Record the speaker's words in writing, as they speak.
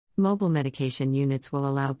Mobile medication units will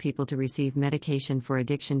allow people to receive medication for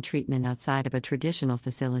addiction treatment outside of a traditional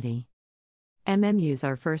facility. MMUs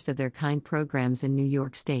are first-of-their-kind programs in New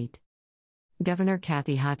York State. Governor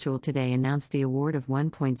Kathy Hochul today announced the award of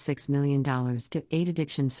 $1.6 million to 8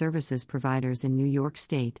 addiction services providers in New York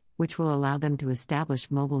State, which will allow them to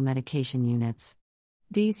establish mobile medication units.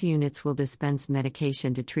 These units will dispense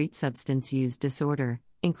medication to treat substance use disorder,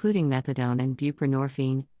 including methadone and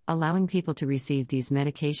buprenorphine, allowing people to receive these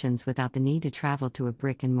medications without the need to travel to a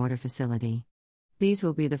brick-and-mortar facility. These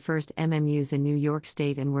will be the first MMUs in New York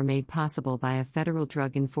State and were made possible by a Federal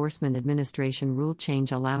Drug Enforcement Administration rule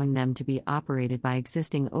change allowing them to be operated by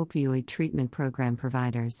existing opioid treatment program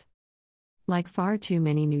providers. Like far too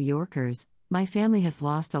many New Yorkers, my family has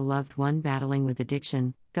lost a loved one battling with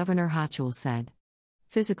addiction, Governor Hochul said.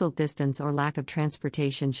 Physical distance or lack of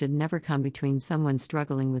transportation should never come between someone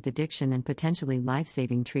struggling with addiction and potentially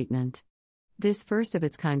life-saving treatment. This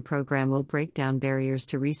first-of-its-kind program will break down barriers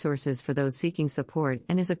to resources for those seeking support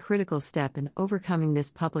and is a critical step in overcoming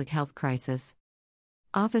this public health crisis.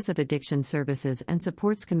 Office of Addiction Services and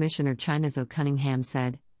Supports Commissioner Chinazo Cunningham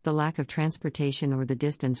said, "The lack of transportation or the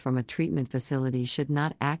distance from a treatment facility should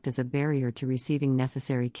not act as a barrier to receiving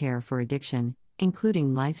necessary care for addiction,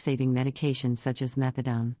 including life-saving medications such as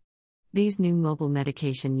methadone." These new mobile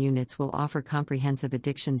medication units will offer comprehensive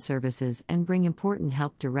addiction services and bring important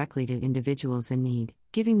help directly to individuals in need,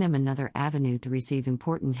 giving them another avenue to receive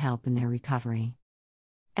important help in their recovery.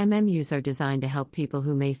 MMUs are designed to help people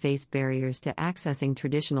who may face barriers to accessing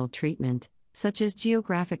traditional treatment, such as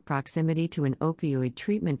geographic proximity to an opioid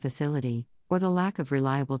treatment facility, or the lack of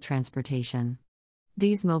reliable transportation.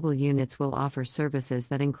 These mobile units will offer services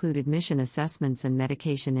that include admission assessments and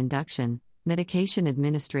medication induction, medication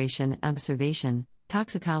administration and observation,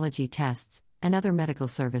 toxicology tests, and other medical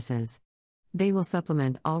services. They will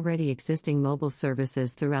supplement already existing mobile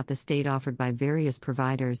services throughout the state offered by various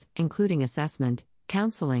providers, including assessment,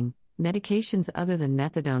 counseling, medications other than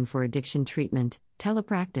methadone for addiction treatment,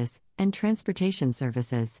 telepractice, and transportation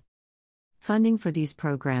services. Funding for these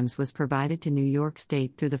programs was provided to New York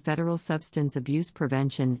State through the Federal Substance Abuse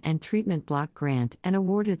Prevention and Treatment Block Grant and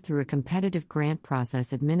awarded through a competitive grant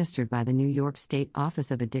process administered by the New York State Office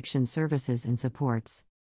of Addiction Services and Supports.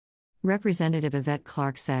 Representative Yvette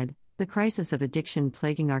Clarke said, "The crisis of addiction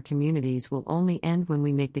plaguing our communities will only end when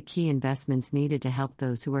we make the key investments needed to help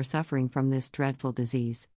those who are suffering from this dreadful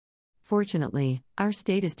disease." Fortunately, our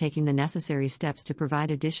state is taking the necessary steps to provide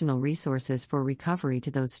additional resources for recovery to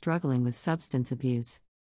those struggling with substance abuse.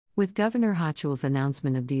 With Governor Hochul's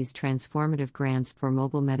announcement of these transformative grants for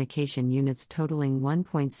mobile medication units totaling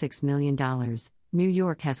 $1.6 million, New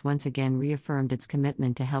York has once again reaffirmed its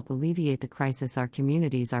commitment to help alleviate the crisis our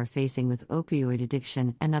communities are facing with opioid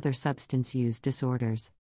addiction and other substance use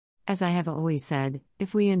disorders. As I have always said,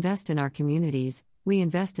 if we invest in our communities, we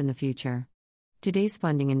invest in the future. Today's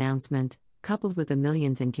funding announcement, coupled with the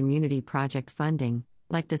millions in community project funding,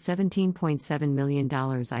 like the $17.7 million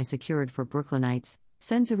I secured for Brooklynites,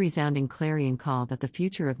 sends a resounding clarion call that the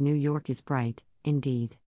future of New York is bright,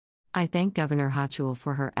 indeed. I thank Governor Hochul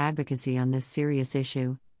for her advocacy on this serious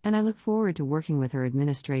issue, and I look forward to working with her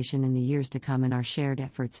administration in the years to come in our shared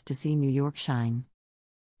efforts to see New York shine.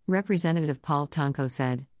 Representative Paul Tonko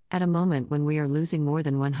said, "At a moment when we are losing more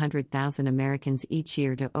than 100,000 Americans each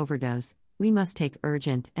year to overdose, we must take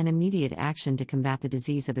urgent and immediate action to combat the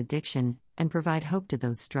disease of addiction and provide hope to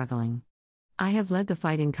those struggling. I have led the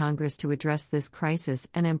fight in Congress to address this crisis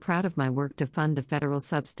and am proud of my work to fund the Federal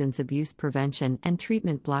Substance Abuse Prevention and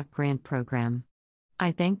Treatment Block Grant Program.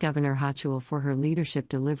 I thank Governor Hochul for her leadership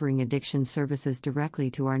delivering addiction services directly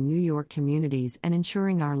to our New York communities and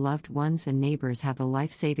ensuring our loved ones and neighbors have the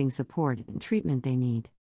life-saving support and treatment they need."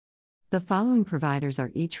 The following providers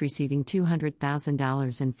are each receiving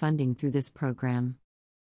 $200,000 in funding through this program.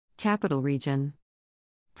 Capital Region.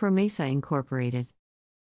 Promesa Incorporated.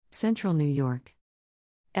 Central New York.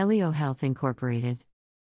 Elio Health Incorporated.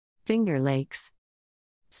 Finger Lakes.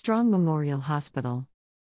 Strong Memorial Hospital.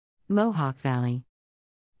 Mohawk Valley.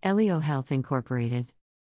 Elio Health Incorporated.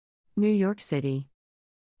 New York City.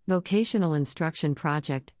 Vocational Instruction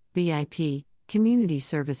Project, VIP, Community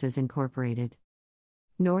Services Incorporated.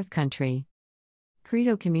 North Country.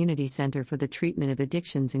 Credo Community Center for the Treatment of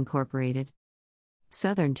Addictions Incorporated.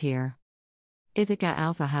 Southern Tier. Ithaca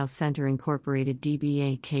Alpha House Center Incorporated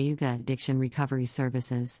DBA Cayuga Addiction Recovery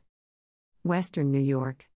Services. Western New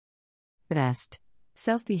York. BEST.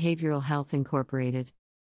 Self Behavioral Health Incorporated.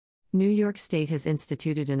 New York State has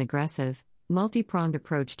instituted an aggressive, multi-pronged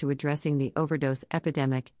approach to addressing the overdose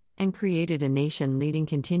epidemic and created a nation-leading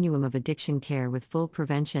continuum of addiction care with full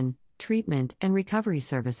prevention, treatment, and recovery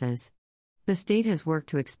services. The state has worked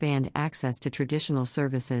to expand access to traditional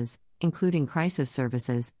services, including crisis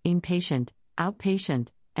services, inpatient, outpatient,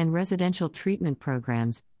 and residential treatment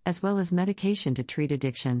programs, as well as medication to treat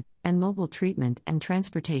addiction, and mobile treatment and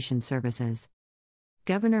transportation services.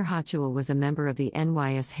 Governor Hochul was a member of the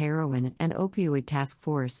NYS Heroin and Opioid Task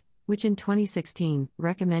Force, which in 2016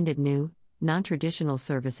 recommended new, non-traditional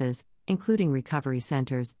services, including recovery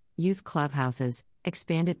centers, youth clubhouses,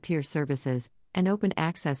 expanded peer services, and open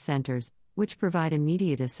access centers, which provide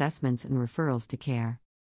immediate assessments and referrals to care.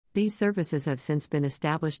 These services have since been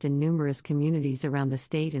established in numerous communities around the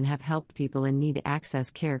state and have helped people in need access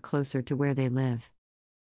care closer to where they live.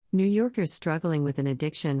 New Yorkers struggling with an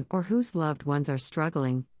addiction or whose loved ones are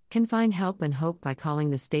struggling can find help and hope by calling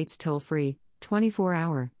the state's toll-free,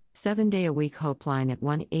 24-hour, 7-day-a-week Hope line at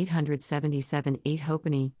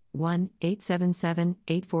 1-877-8-HOPE-NY,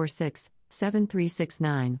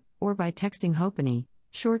 1-877-846-7369, or by texting HOPE-NY,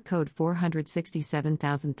 short code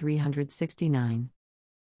 467369.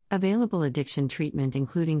 Available addiction treatment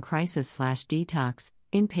including crisis/detox,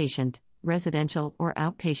 inpatient, residential or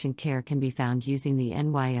outpatient care can be found using the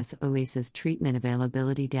NYS OASIS Treatment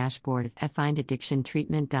Availability Dashboard at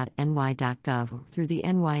findaddictiontreatment.ny.gov or through the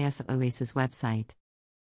NYS OASIS website.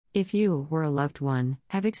 If you or a loved one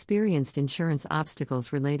have experienced insurance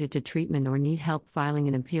obstacles related to treatment or need help filing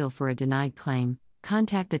an appeal for a denied claim,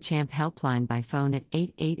 contact the CHAMP helpline by phone at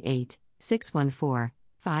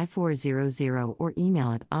 888-614-5400 or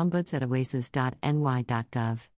email at ombuds@oasis.ny.gov.